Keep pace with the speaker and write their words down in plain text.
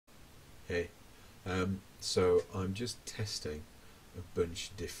Hey, so I'm just testing a bunch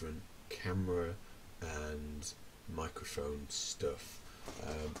of different camera and microphone stuff,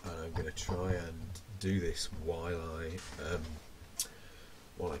 and I'm going to try and do this while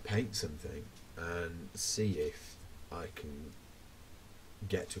I paint something and see if I can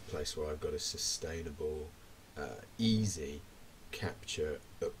get to a place where I've got a sustainable, easy capture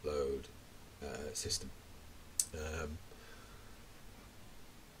upload system.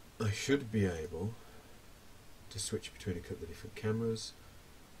 I should be able to switch between a couple of different cameras,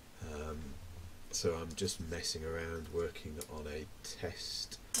 so I'm just messing around working on a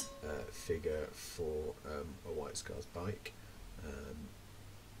test figure for a White Scars bike,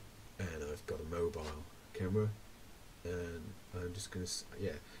 and I've got a mobile camera, and I'm just going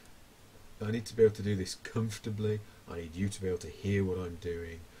to, I need to be able to do this comfortably. I need you to be able to hear what I'm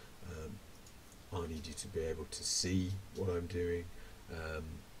doing. I need you to be able to see what I'm doing,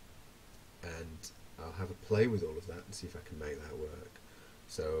 and I'll have a play with all of that and see if I can make that work.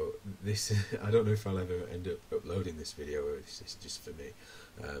 So this, I don't know if I'll ever end up uploading this video or if this is just for me,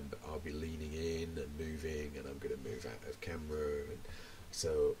 but I'll be leaning in and moving, and I'm going to move out of camera, and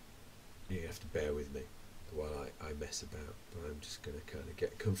so you have to bear with me while I mess about. But I'm just going to kind of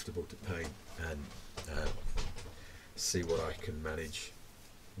get comfortable to paint and see what I can manage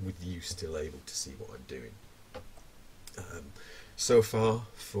with you still able to see what I'm doing. So far,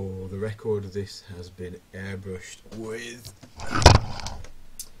 for the record, this has been airbrushed with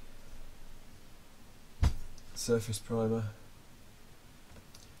surface primer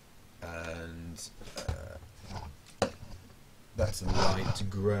and that's a light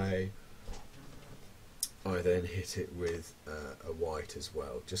grey. I then hit it with a white as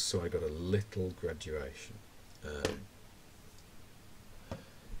well, just so I got a little graduation.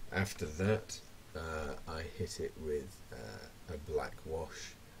 After that, I hit it with a black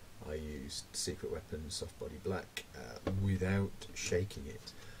wash. I used Secret Weapon Soft Body Black without shaking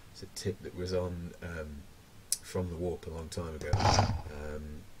it. It's a tip that was on from the warp a long time ago.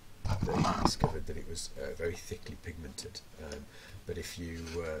 They discovered that it was very thickly pigmented, but if you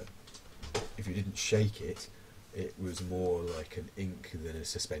didn't shake it, it was more like an ink than a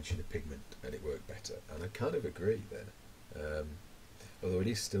suspension of pigment, and it worked better. And I kind of agree there, although it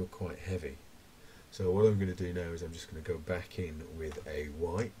is still quite heavy. So what I'm going to do now is I'm just going to go back in with a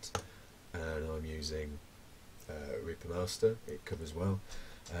white, and I'm using Reaper Master. It covers well,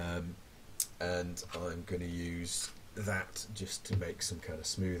 and I'm going to use that just to make some kind of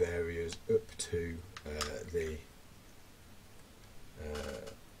smooth areas up to the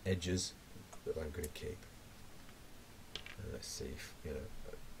edges that I'm going to keep. And let's see if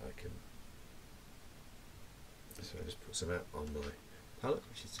I can. So I just put some out on my palette,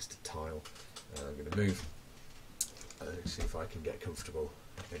 which is just a tile. I'm going to move and see if I can get comfortable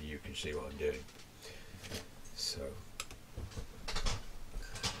and you can see what I'm doing. So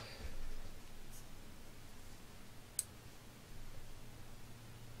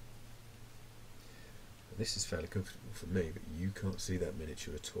this is fairly comfortable for me, but you can't see that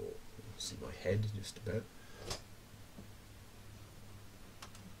miniature at all. You can see my head just about.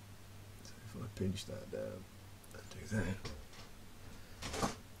 So if I pinch that down and do that,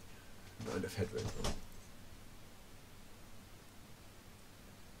 not enough headroom.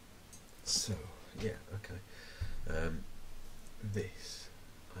 So yeah, okay. This,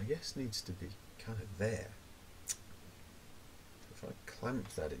 I guess, needs to be kind of there. If I clamp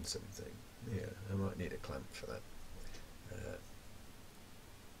that in something, yeah, I might need a clamp for that.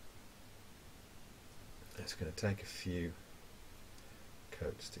 It's going to take a few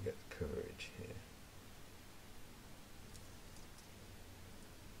coats to get the coverage here.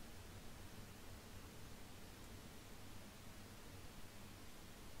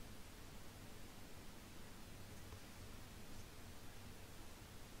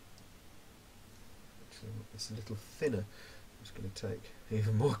 It's a little thinner. It's going to take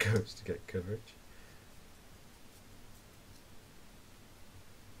even more coats to get coverage.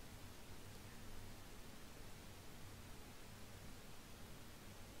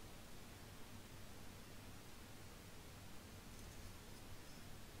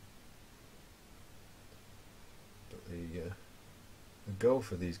 But the goal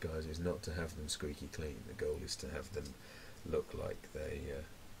for these guys is not to have them squeaky clean. The goal is to have them look like they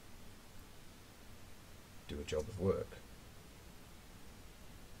do a job of work.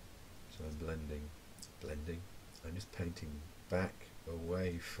 So I'm blending, I'm just painting back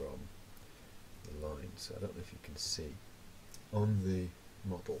away from the line, so I don't know if you can see on the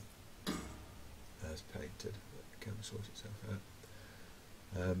model as painted. Let the camera sort itself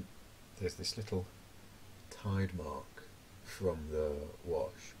out. There's this little tide mark from the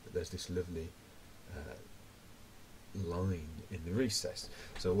wash, but there's this lovely line in the recess.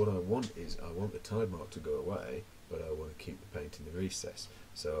 So what I want is, I want the tide mark to go away, but I want to keep the paint in the recess.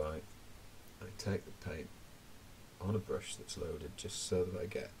 So I take the paint on a brush that's loaded just so that I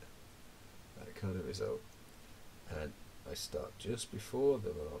get that kind of result, and I start just before the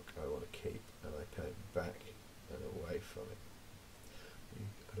mark I want to keep, and I paint back and away from it.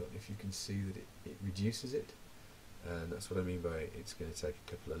 I don't know if you can see that it reduces it, and that's what I mean by it's going to take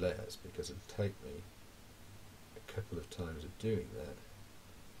a couple of layers, because it'll take me a couple of times of doing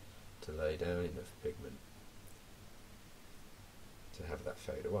that to lay down enough pigment to have that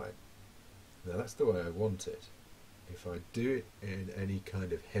fade away. Now that's the way I want it. If I do it in any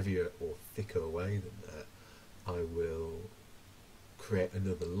kind of heavier or thicker way than that, I will create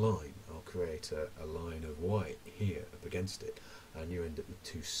another line. I'll create a line of white here up against it, and you end up with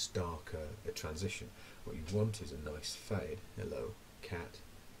too stark a transition. What you want is a nice fade. Hello, cat.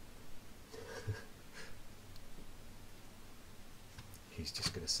 He's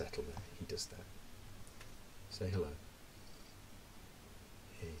just going to settle there. He does that. Say hello.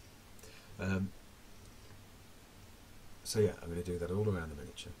 Hey. So yeah, I'm going to do that all around the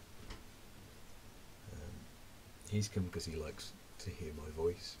miniature. He's come because he likes to hear my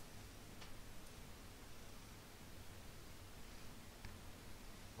voice.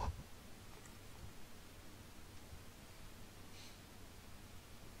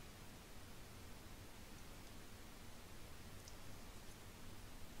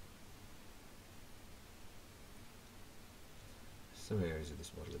 Some areas of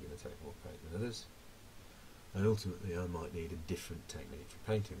this model are going to take more paint than others, and ultimately I might need a different technique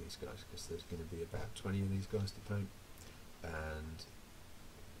for painting these guys, because there's going to be about 20 of these guys to paint, and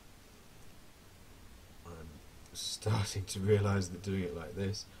I'm starting to realise that doing it like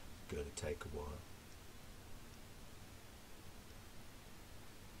this is going to take a while.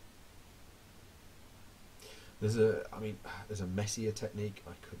 There's a messier technique.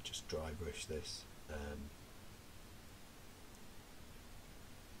 I could just dry brush this.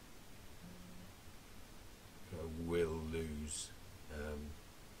 I will lose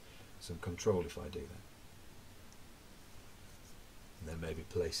some control if I do that. And there may be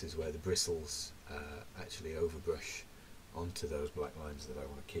places where the bristles actually overbrush onto those black lines that I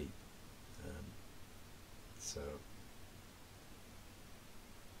want to keep. So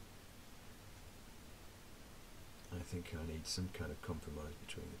I think I need some kind of compromise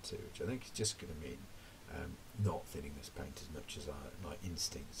between the two, which I think is just going to mean not thinning this paint as much as my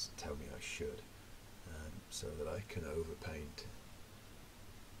instincts tell me I should. So that I can overpaint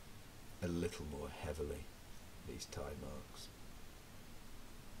a little more heavily these tide marks.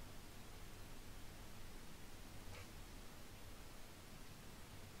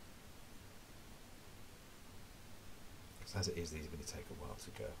 Because as it is, these are going to take a while to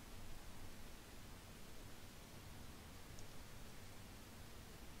go.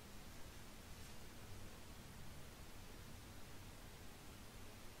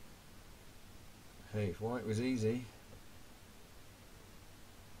 Hey, if white was easy,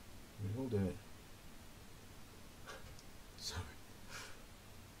 we'd all do it. Sorry.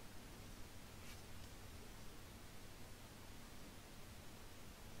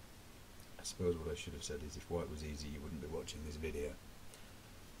 I suppose what I should have said is, if white was easy, you wouldn't be watching this video.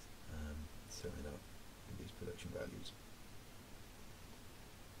 Certainly not with these production values.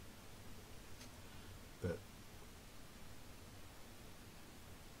 But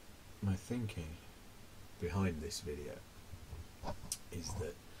my thinking behind this video is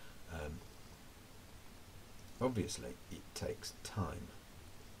that obviously it takes time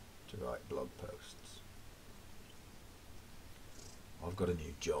to write blog posts. I've got a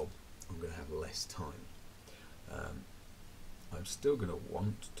new job, I'm going to have less time. I'm still going to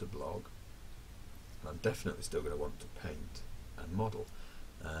want to blog, and I'm definitely still going to want to paint and model,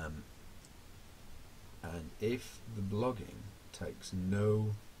 and if the blogging takes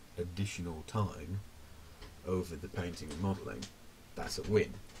no additional time over the painting and modelling, that's a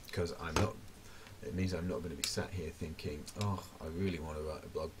win, because it means I'm not going to be sat here thinking, oh, I really want to write a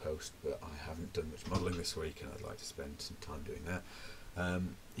blog post, but I haven't done much modelling this week and I'd like to spend some time doing that.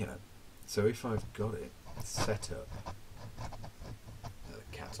 You know, so if I've got it set up, the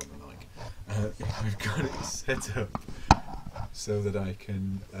cat's on the mic, if I've got it set up so that I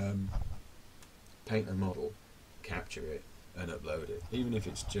can paint and model, capture it and upload it, even if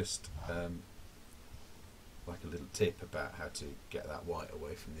it's just like a little tip about how to get that white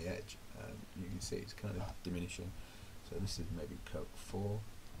away from the edge. You can see it's kind of diminishing. So this is maybe coat 4,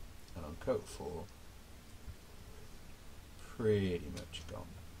 and on coat 4 pretty much gone.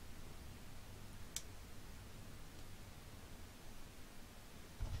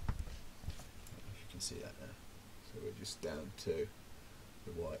 can see that now. So we're just down to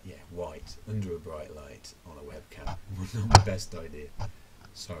the white, yeah, white under a bright light on a webcam. Not the best idea.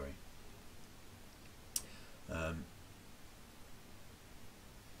 Sorry.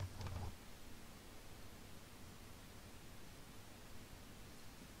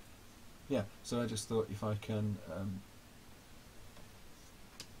 Yeah, so I just thought if I can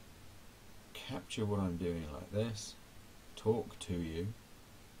capture what I'm doing like this, talk to you,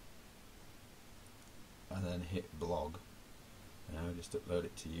 and then hit blog, just upload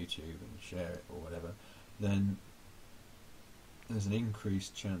it to YouTube and share it or whatever, then there's an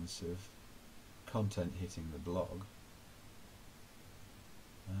increased chance of content hitting the blog,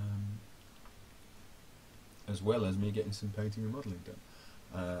 as well as me getting some painting and modelling done.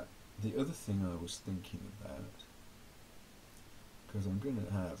 The other thing I was thinking about, because I'm going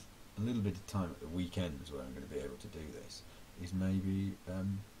to have a little bit of time at the weekends where I'm going to be able to do this, is maybe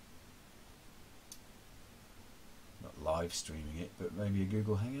not live streaming it, but maybe a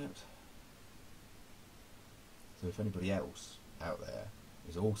Google Hangout. So if anybody else out there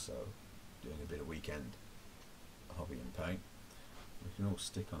is also doing a bit of weekend hobby and paint, we can all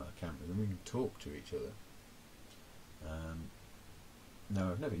stick on our cameras and we can talk to each other. Now,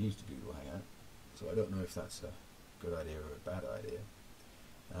 I've never used a Google Hangout, so I don't know if that's a good idea or a bad idea.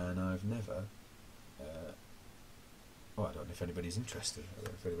 And I've never, I don't know if anybody's interested. I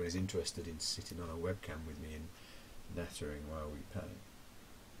don't know if anybody's interested in sitting on a webcam with me and nattering while we paint.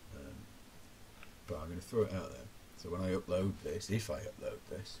 But I'm going to throw it out there. So when I upload this, if I upload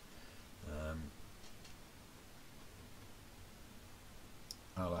this,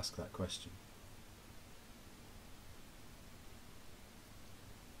 I'll ask that question.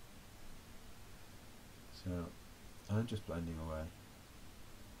 So I'm just blending away,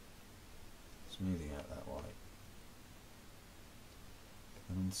 smoothing out that white.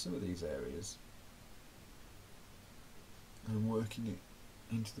 And in some of these areas, I'm working it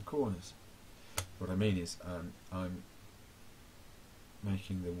into the corners. What I mean is I'm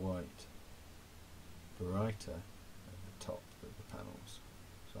making the white brighter at the top of the panels.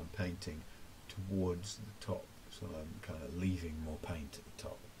 So I'm painting towards the top, so I'm kind of leaving more paint at the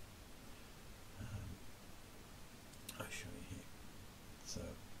top. I'll show you here. So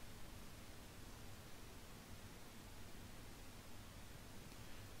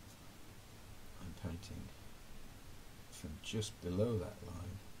I'm painting from just below that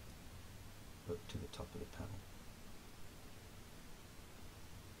line up to the top of the panel.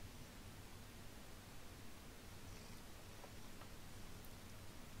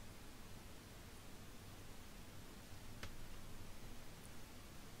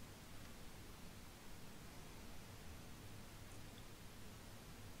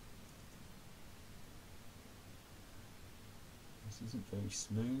 This isn't very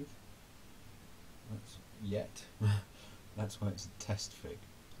smooth. That's yet. That's why it's a test fig.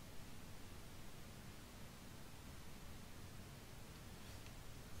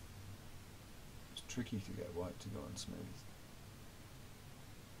 It's tricky to get white to go on smooth.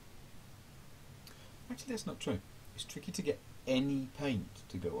 Actually, that's not true. It's tricky to get any paint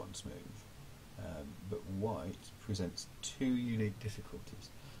to go on smooth. But white presents two unique difficulties.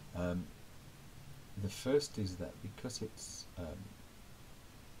 The first is that because it's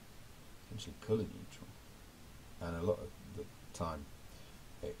essentially colour neutral, and a lot of the time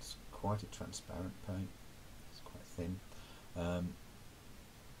it's quite a transparent paint, it's quite thin,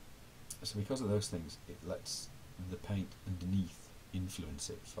 so because of those things it lets the paint underneath influence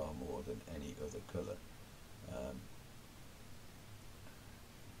it far more than any other colour.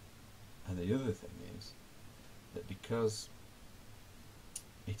 And the other thing is that because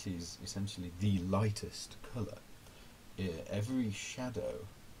it is essentially the lightest colour, every shadow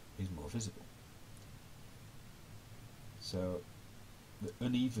is more visible. So the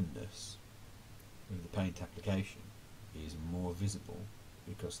unevenness of the paint application is more visible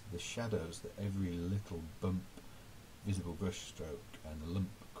because the shadows that every little bump, visible brush stroke and lump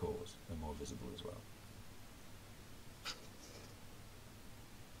cause are more visible as well.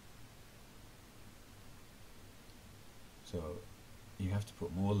 So you have to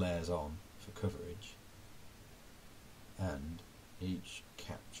put more layers on for coverage, and each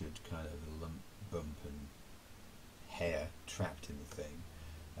captured kind of lump, bump and hair trapped in the thing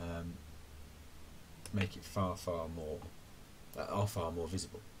make it far more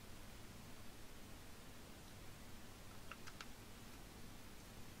visible.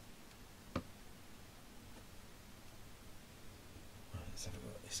 Right, let's have a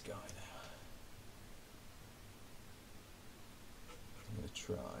look at this guy now. I'm going to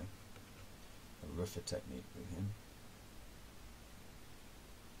try a rougher technique with him.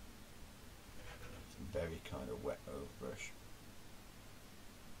 very kind of wet overbrush.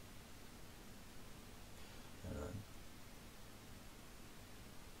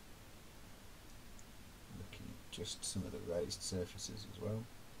 Looking at just some of the raised surfaces as well.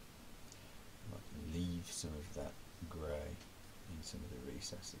 I might leave some of that grey in some of the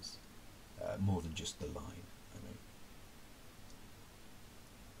recesses, more than just the line, I mean.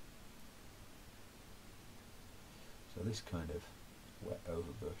 So this kind of wet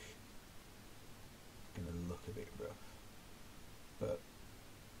overbrush is going to look a bit rough, but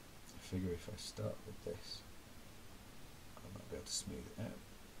I figure if I start with this, I might be able to smooth it out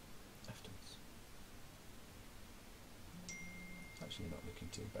afterwards. It's actually not looking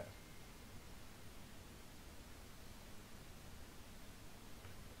too bad.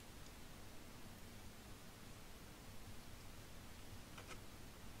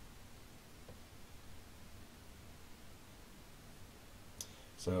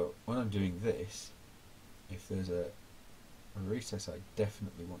 So when I'm doing this, if there's a recess I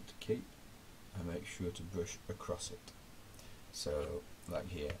definitely want to keep, I make sure to brush across it. So like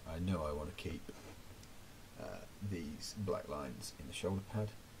here, I know I want to keep these black lines in the shoulder pad,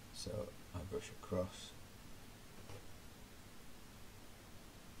 so I brush across.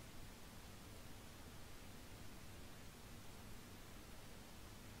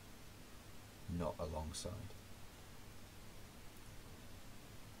 Not alongside.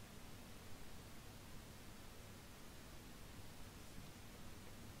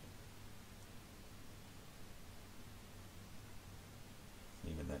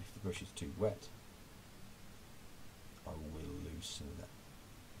 Even then, if the brush is too wet, I will lose some of that.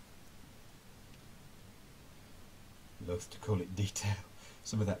 Loath to call it detail,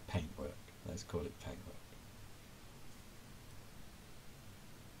 some of that paint work. Let's call it paint work.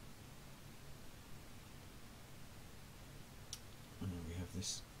 And we have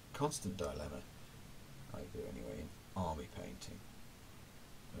this constant dilemma, I do anyway, in army painting.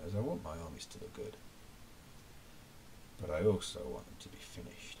 As I want my armies to look good, but I also want them to be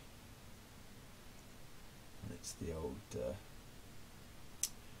finished. And it's the old,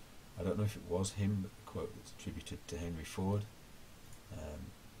 I don't know if it was him, but the quote that's attributed to Henry Ford.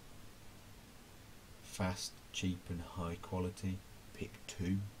 Fast, cheap and high quality, pick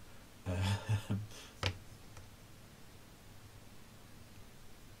two. You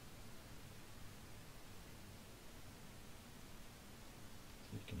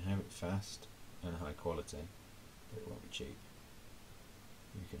can have it fast and high quality, but it won't be cheap.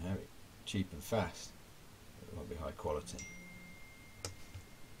 You can have it cheap and fast, but it won't be high quality.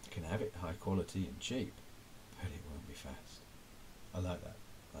 You can have it high quality and cheap, but it won't be fast. I like that.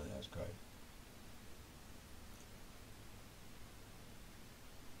 I think that's great.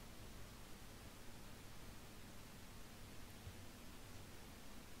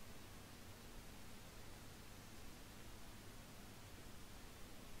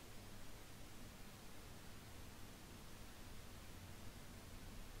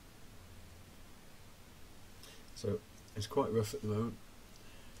 So it's quite rough at the moment.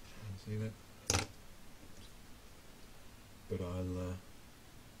 You can see that, but I'll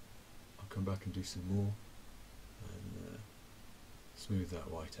come back and do some more and smooth that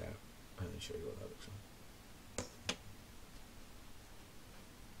white out, and then show you what that looks like.